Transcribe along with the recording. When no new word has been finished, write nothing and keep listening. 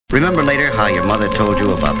Remember later how your mother told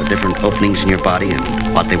you about the different openings in your body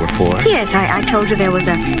and what they were for? Yes, I told her there was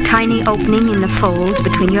a tiny opening in the folds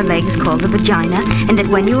between your legs called the vagina, and that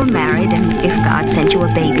when you were married, and if God sent you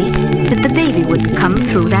a baby, that the baby would come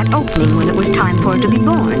through that opening when it was time for it to be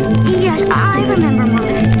born. Yes, I remember,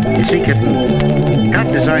 Mother. You see, kitten,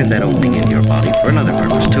 God designed that opening in your body for another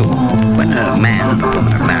purpose, too. When a man and a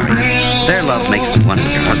woman are married, their love makes them one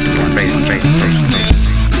with your husband and raise.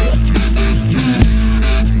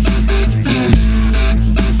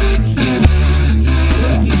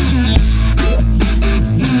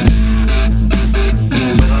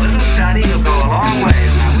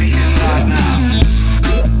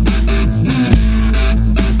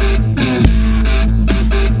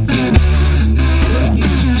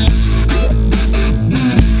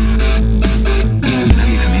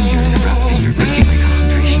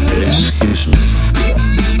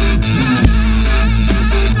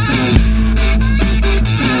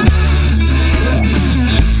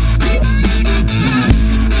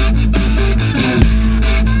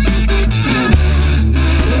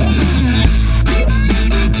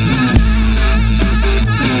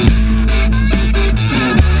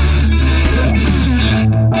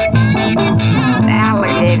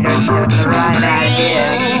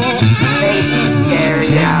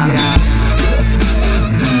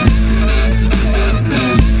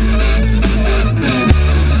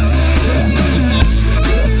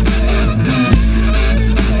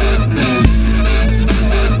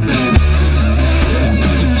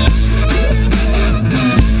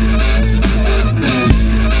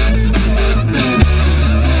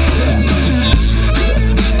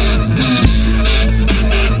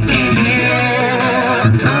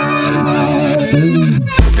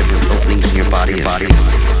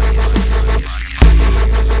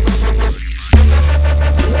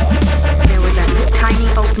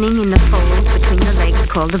 In the folds between the legs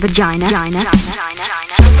called the vagina.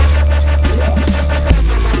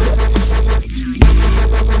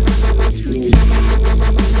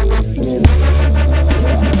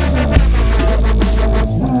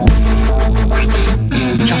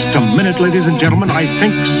 Just a minute, ladies and gentlemen. I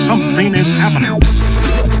think something is happening.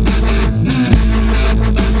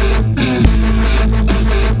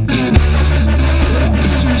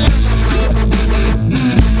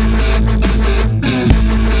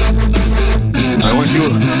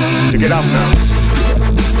 To get up now.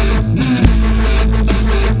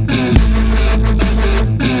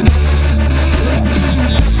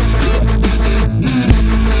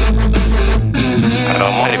 I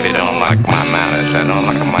don't mind if you don't like my manners. I don't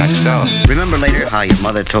like them myself. Remember later how your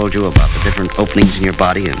mother told you about the different openings in your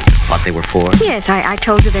body and what they were for? Yes, I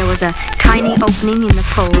told her there was a tiny opening in the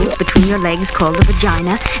folds between your legs called the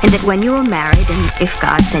vagina, and that when you were married, and if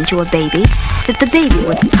God sent you a baby, that the baby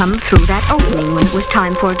would come through that opening when it was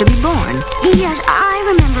time for it to be born. Yes, I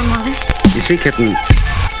remember, Mother. You see, kitten,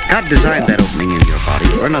 God designed that opening in your body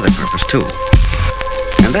for another purpose, too.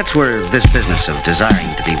 And that's where this business of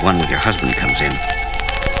desiring to be one with your husband comes in.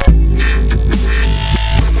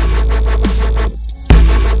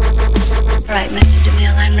 All right, Mr.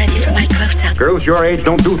 DeMille, I'm ready for my close-up. Girls your age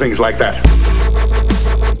don't do things like that.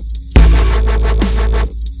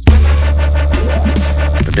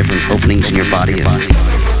 The different openings in your body and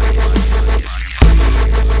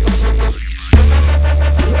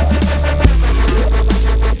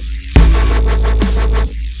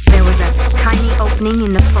there was a tiny opening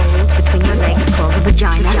in the folds between your legs called the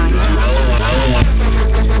vagina.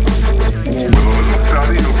 With a little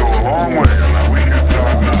study, you'll go a long way, and I wish you'd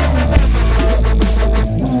start now.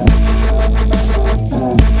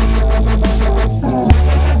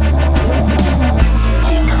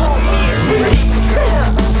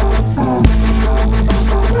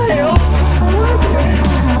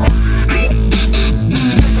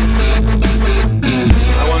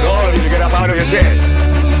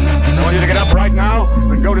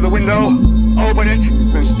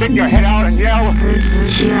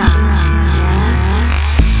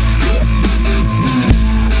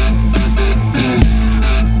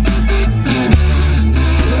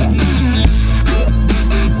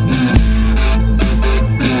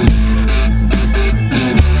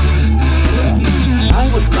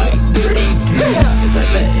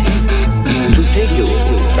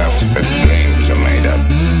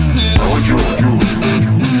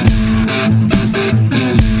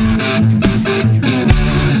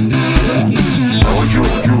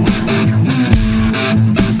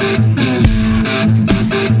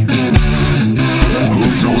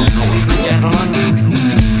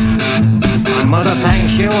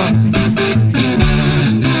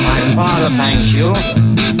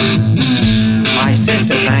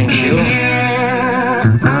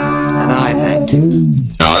 And I thank you.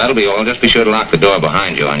 No, that'll be all. Just be sure to lock the door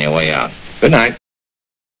behind you on your way out. Good night.